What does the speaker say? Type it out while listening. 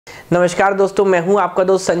नमस्कार दोस्तों, मैं हूं आपका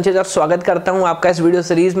दोस्त संचित और स्वागत करता हूं आपका इस वीडियो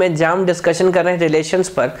सीरीज में जहां हम डिस्कशन कर रहे हैं रिलेशंस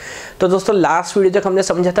पर। तो दोस्तों लास्ट वीडियो तक हमने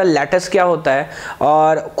समझा था लैटिस क्या होता है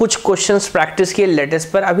और कुछ क्वेश्चंस प्रैक्टिस किए लैटिस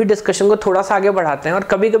पर। अभी डिस्कशन को थोड़ा सा आगे बढ़ाते हैं और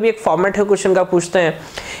कभी कभी एक फॉर्मेट है क्वेश्चन का, पूछते हैं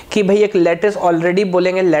कि भाई एक लैटिस ऑलरेडी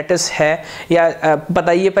बोलेंगे लैटिस है या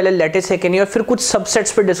बताइए पहले लैटिस है कि नहीं, और फिर कुछ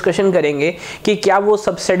सबसेट्स पर डिस्कशन करेंगे कि क्या वो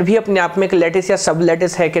सबसेट भी अपने आप में एक लैटिस या सब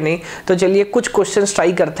लैटिस है कि नहीं। तो चलिए कुछ क्वेश्चन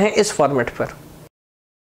ट्राई करते हैं इस फॉर्मेट पर।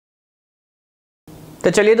 तो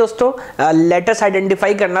चलिए दोस्तों, लैटिस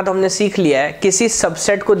आइडेंटिफाई करना तो हमने सीख लिया है, किसी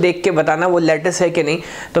सबसेट को देख के बताना वो लैटिस है कि नहीं।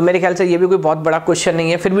 तो मेरे ख्याल से ये भी कोई बहुत बड़ा क्वेश्चन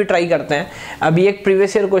नहीं है, फिर भी ट्राई करते हैं। अभी एक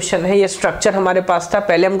प्रीवियस ईयर क्वेश्चन है, ये स्ट्रक्चर हमारे पास था,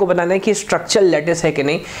 पहले हमको बताना है कि स्ट्रक्चर लैटिस है कि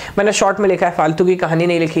नहीं। मैंने शॉर्ट में लिखा है, फालतू की कहानी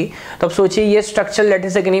नहीं लिखी। तो अब सोचिए ये स्ट्रक्चर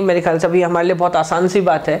लैटिस है कि नहीं। मेरे ख्याल से अभी हमारे लिए बहुत आसान सी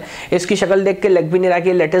बात है, इसकी शक्ल देख के लग भी नहीं रहा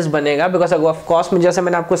कि लैटिस बनेगा, बिकॉज ऑफकोर्स में जैसे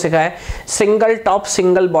मैंने आपको सिखाया सिंगल टॉप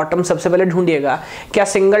सिंगल बॉटम सबसे पहले ढूंढिएगा। क्या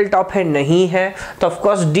सिंगल टॉप है? नहीं है। तो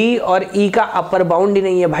ऑफकोर्स डी और ई का अपर बाउंड ही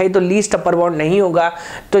नहीं है भाई, तो लीस्ट अपर बाउंड नहीं होगा।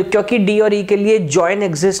 तो क्योंकि डी और ई के लिए जॉइन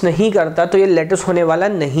एग्जिस्ट नहीं करता तो ये लैटिस होने वाला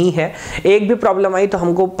नहीं है। एक भी प्रॉब्लम आई तो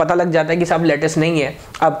हमको पता लग जाता है कि साहब लैटिस नहीं है।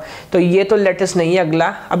 अब तो ये तो लैटिस नहीं है।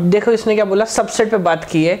 अगला, अब देखो इसने क्या बोला, सबसेट पे बात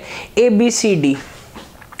की है, A B C D,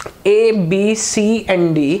 A B C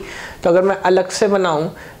and D. तो अगर मैं अलग से बनाऊं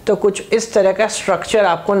तो कुछ इस तरह का स्ट्रक्चर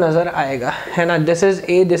आपको नजर आएगा, है ना। This is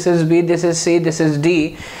a, this is B, this is C, this is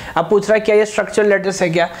D. अब पूछ रहा है क्या ये स्ट्रक्चर लैटिस है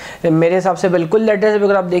क्या? मेरे हिसाब से बिल्कुल लैटिस है।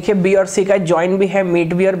 अगर आप देखिए बी और सी का जॉइन भी है,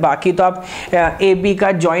 मीट भी, और बाकी तो आप ए बी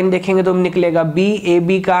का जॉइन देखेंगे तो निकलेगा बी, ए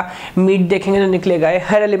बी का मीट देखेंगे तो निकलेगा ए।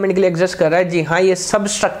 हर एलिमेंट के लिए एग्जिस्ट कर रहा है। जी हाँ, ये सब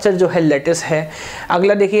स्ट्रक्चर जो है लैटिस है।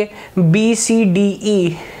 अगला देखिए B C D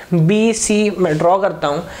E, B C मैं ड्रॉ करता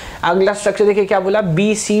हूँ। अगला स्ट्रक्चर देखिए क्या बोला,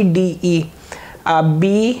 B C D E,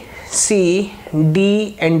 B C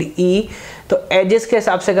D and ई। तो एजेस के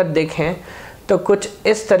हिसाब से अगर देखें तो कुछ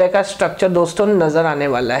इस तरह का स्ट्रक्चर दोस्तों नजर आने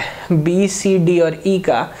वाला है बी सी डी और ई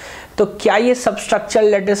का। तो क्या ये सब स्ट्रक्चर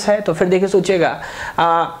लैटिस है? तो फिर देखिए सोचिएगा,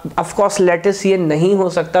 ऑफ कोर्स लैटिस ये नहीं हो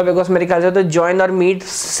सकता, बिकॉज मेरे ख्याल से तो जॉइन और मीट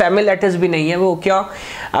सेमी लैटिस भी नहीं है। वो क्या,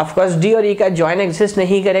 ऑफ कोर्स डी और ई का जॉइन एग्जिस्ट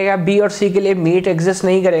नहीं करेगा, बी और सी के लिए मीट एग्जिस्ट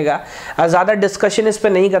नहीं करेगा। ज़्यादा डिस्कशन इस पर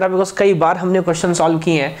नहीं करा बिकॉज कई बार हमने क्वेश्चन सॉल्व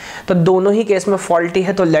किए हैं, तो दोनों ही केस में फॉल्टी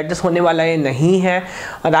है, तो लैटिस होने वाला ये नहीं है।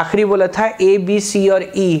 और आखिरी बोला था ए बी सी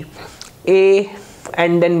और ई, A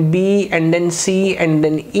and then B and then C and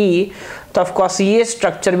then ई। तो ऑफ कोर्स ये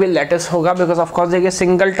स्ट्रक्चर भी लैटिस होगा, बिकॉज ऑफ कोर्स देखिए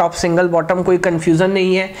सिंगल टॉप सिंगल बॉटम, कोई कंफ्यूजन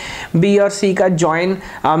नहीं है। बी और सी का जॉइन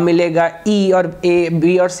मिलेगा ई, और ए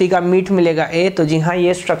बी और सी का मीट मिलेगा ए। तो जी हाँ,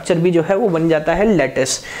 ये स्ट्रक्चर भी जो है वो बन जाता है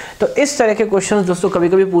लैटिस। तो इस तरह के क्वेश्चंस दोस्तों कभी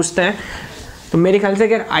कभी पूछते हैं। तो मेरे ख्याल से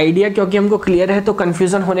अगर आइडिया क्योंकि हमको क्लियर है तो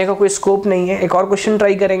कंफ्यूजन होने का कोई स्कोप नहीं है। एक और क्वेश्चन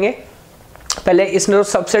ट्राई करेंगे। पहले इसने तो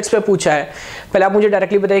सबसेट्स पे पूछा है, पहले आप मुझे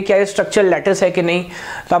डायरेक्टली बताइए क्या ये स्ट्रक्चर लैटिस है कि नहीं।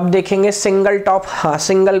 तो आप देखेंगे सिंगल टॉप, हाँ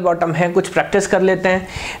सिंगल बॉटम है। कुछ प्रैक्टिस कर लेते हैं।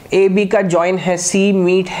 ए बी का जॉइन है सी,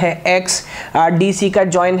 मीट है एक्स, डी सी का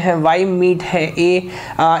जॉइन है वाई, मीट है ए,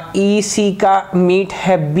 ई सी का मीट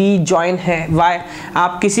है बी, जॉइन है वाई।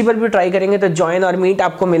 आप किसी पर भी ट्राई करेंगे तो जॉइन और मीट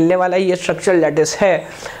आपको मिलने वाला है, ये स्ट्रक्चर लैटिस है।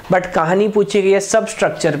 बट कहानी पूछी गई है सब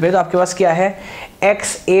स्ट्रक्चर पे, तो आपके पास क्या है,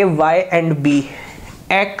 x A Y and B,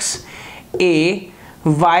 x A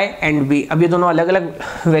Y and B. अब ये दोनों अलग अलग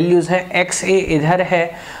वैल्यूज हैं, एक्स ए इधर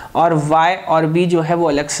है और वाई और बी जो है वो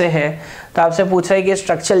अलग से है। तो आपसे पूछ रहा है कि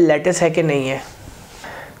स्ट्रक्चर लैटिस है कि नहीं है।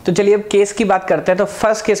 तो चलिए अब केस की बात करते हैं। तो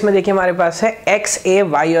फर्स्ट केस में देखिए हमारे पास है एक्स ए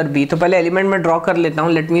वाई और बी। तो पहले एलिमेंट में ड्रॉ कर लेता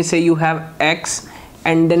हूँ। लेट मी से you have x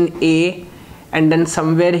and then A and then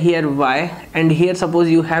somewhere here y and here suppose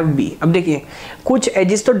you have b। अब देखिए कुछ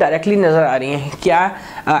एजेस तो डायरेक्टली नजर आ रही हैं। क्या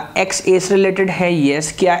x a से रिलेटेड है?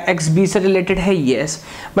 यस। क्या x b से रिलेटेड है? यस।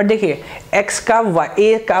 बट देखिए x का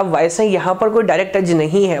a का y से यहाँ पर कोई डायरेक्ट एज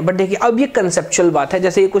नहीं है। बट देखिए अब ये कंसेप्चुअल बात है,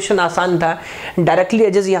 जैसे ये क्वेश्चन आसान था, डायरेक्टली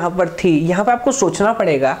एजेस यहाँ पर थी, यहाँ पर आपको सोचना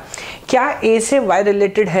पड़ेगा क्या a से y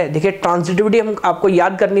रिलेटेड है। देखिए ट्रांजिटिविटी हम आपको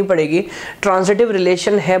याद करनी पड़ेगी, ट्रांजिटिव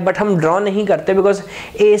रिलेशन है बट हम ड्रॉ नहीं करते बिकॉज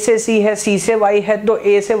a से c है, c से y है, तो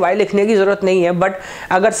a से y लिखने की जरूरत नहीं है। बट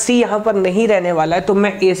अगर c यहाँ पर नहीं रहने वाला है तो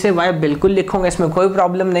मैं a से y बिल्कुल लिखूंगा, इसमें कोई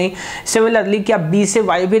प्रॉब्लम नहीं। सिमिलरली क्या b से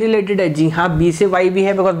y भी रिलेटेड है? जी हाँ, b से y भी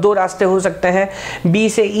है, बिकॉज दो रास्ते हो सकते हैं, b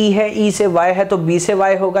से e है, e से y है तो b से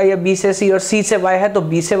y होगा, या b से c और c से y है तो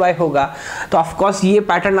b से y होगा। तो ऑफकोर्स ये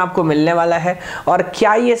पैटर्न आपको मिलने वाला है। और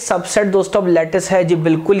क्या ये सबसेट दोस्तों लैटिस है? जी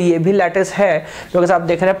बिल्कुल ये भी लैटिस है, बिकॉज आप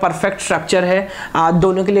देख रहे हैं परफेक्ट स्ट्रक्चर है,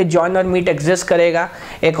 दोनों के लिए जॉइन और मीट एग्जिस्ट करेगा।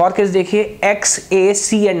 एक और केस देखिए x A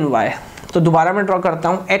C and Y. तो दोबारा मैं ड्रॉ करता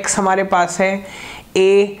हूँ, एक्स हमारे पास है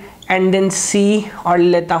ए एंड देन सी और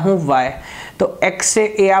लेता हूँ वाई। तो एक्स से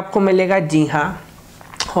ए आपको मिलेगा, जी हाँ,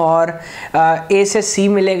 और ए से सी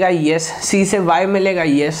मिलेगा, यस। सी से वाई मिलेगा,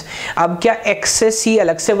 यस। अब क्या एक्स से सी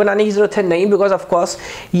अलग से बनाने की जरूरत है? नहीं, बिकॉज ऑफ कोर्स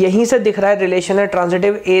यहीं से दिख रहा है रिलेशन है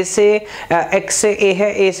ट्रांजिटिव। ए से एक्स से ए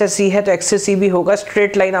है, ए से सी है, तो एक्स से सी भी होगा।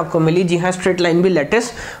 स्ट्रेट लाइन आपको मिली, जी हाँ, स्ट्रेट लाइन भी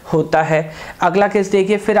लैटिस होता है। अगला केस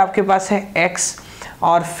देखिए, फिर आपके पास है एक्स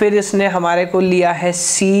और फिर इसने हमारे को लिया है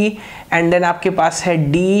सी एंड देन आपके पास है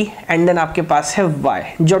डी एंड देन आपके पास है वाई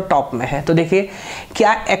जो टॉप में है। तो देखिए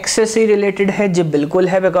क्या एक्स से सी रिलेटेड है? जी बिल्कुल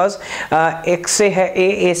है, बिकॉज एक्स से है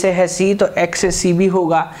ए से है सी, तो एक्स से सी भी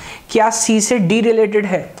होगा। क्या सी से डी रिलेटेड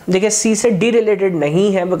है? देखिए सी से डी रिलेटेड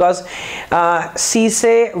नहीं है, बिकॉज सी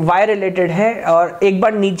से वाई रिलेटेड है। और एक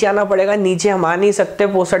बार नीचे आना पड़ेगा, नीचे हम आ नहीं सकते,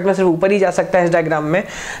 पोसेट में सिर्फ ऊपर ही जा सकता है इस डायग्राम में।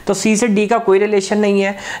 तो सी से डी का कोई रिलेशन नहीं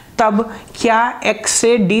है। तब क्या एक्स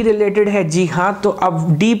से डी रिलेटेड है? जी हाँ, तो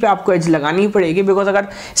अब डी पे आपको एज लगानी पड़ेगी, बिकॉज अगर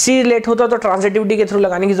सी रिलेट होता तो ट्रांजिटिविटी के थ्रू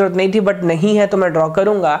लगाने की जरूरत नहीं थी, बट नहीं है तो मैं ड्रॉ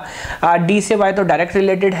करूंगा। डी से वाई तो डायरेक्ट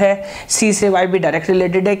रिलेटेड है, सी से वाई भी डायरेक्ट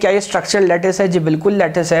रिलेटेड है। क्या ये स्ट्रक्चर लैटिस है? जी बिल्कुल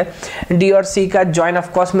लैटिस है। डी और सी का जॉइन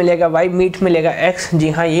ऑफ कोर्स मिलेगा वाई, मीट मिलेगा एक्स। जी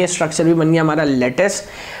हाँ, ये स्ट्रक्चर भी बन गया हमारा लैटिस।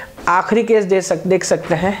 आखिरी केस देख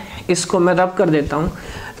सकते हैं, इसको मैं रब कर देता हूँ।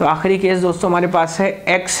 तो आखिरी केस दोस्तों हमारे पास है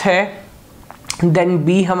एक्स है, देन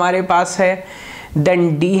बी हमारे पास है,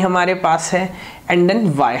 देन डी हमारे पास है एंड देन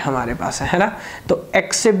वाई हमारे पास है ना। तो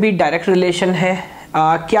एक्स से बी डायरेक्ट रिलेशन है।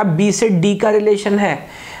 क्या बी से डी का रिलेशन है?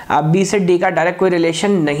 बी से डी का डायरेक्ट कोई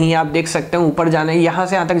रिलेशन नहीं है। आप देख सकते हैं ऊपर जाने, यहाँ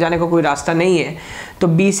से यहाँ तक जाने का कोई रास्ता नहीं है। तो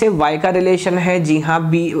बी से वाई का रिलेशन है, जी हाँ।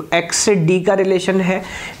 बी एक्स से डी का रिलेशन है,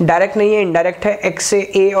 डायरेक्ट नहीं है, इनडायरेक्ट है। एक्स से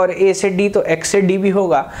ए और ए से डी, तो एक्स से डी भी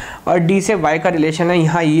होगा। और डी से वाई का रिलेशन है,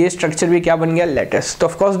 यहाँ ये स्ट्रक्चर भी क्या बन गया? लैटिस। तो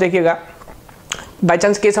ऑफकोर्स देखिएगा बाई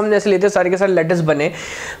चांस केस हम जैसे लेते सारे के सारे लैटिस बने,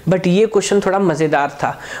 बट ये क्वेश्चन थोड़ा मज़ेदार था।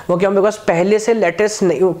 वो क्यों? बिकॉज पहले से लैटिस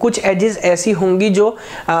नहीं, कुछ एजेस ऐसी होंगी जो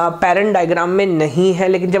पैरेंट डायग्राम में नहीं है,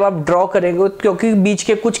 लेकिन जब आप ड्रॉ करेंगे, क्योंकि बीच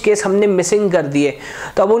के कुछ केस हमने मिसिंग कर दिए,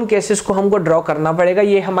 तो अब उन केसेस को हमको ड्रॉ करना पड़ेगा।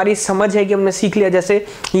 ये हमारी समझ है कि हमने सीख लिया। जैसे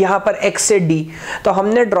यहाँ पर एक्स से डी तो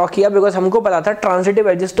हमने ड्रॉ किया, बिकॉज हमको पता था ट्रांजिटिव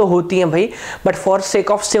एजेस तो होती हैं भाई, but for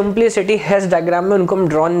sake of simplicity hash diagram में उनको हम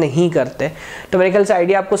ड्रॉ नहीं करते। तो मेरे ख्याल से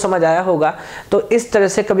आइडिया आपको समझ आया होगा। तो इस तरह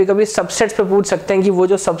से कभी कभी सबसेट्स पे पूछ सकते हैं कि वो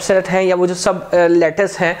जो सबसेट हैं या वो जो सब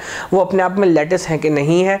लैटिस हैं वो अपने आप में लैटिस हैं कि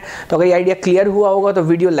नहीं है। तो अगर ये आइडिया क्लियर हुआ होगा तो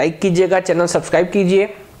वीडियो लाइक कीजिएगा, चैनल सब्सक्राइब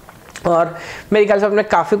कीजिए। और मेरे ख्याल से आपने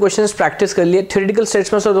काफ़ी क्वेश्चंस प्रैक्टिस कर लिए। थ्योरेटिकल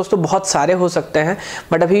सेट्स में से दोस्तों बहुत सारे हो सकते हैं,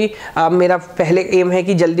 बट अभी मेरा पहले एम है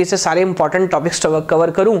कि जल्दी से सारे इंपॉर्टेंट टॉपिक्स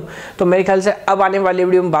कवर करूं। तो मेरे ख्याल से अब आने वाले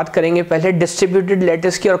वीडियो में बात करेंगे पहले डिस्ट्रीब्यूटेड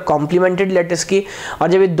लैटिस की और कॉम्प्लीमेंटेड लैटिस की, और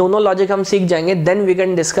जब ये दोनों लॉजिक हम सीख जाएंगे then we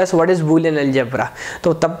can discuss what is Boolean algebra.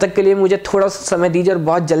 तो तब तक के लिए मुझे थोड़ा सा समय दीजिए और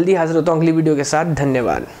बहुत जल्दी हाजिर होता हूँ अगली वीडियो के साथ।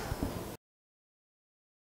 धन्यवाद।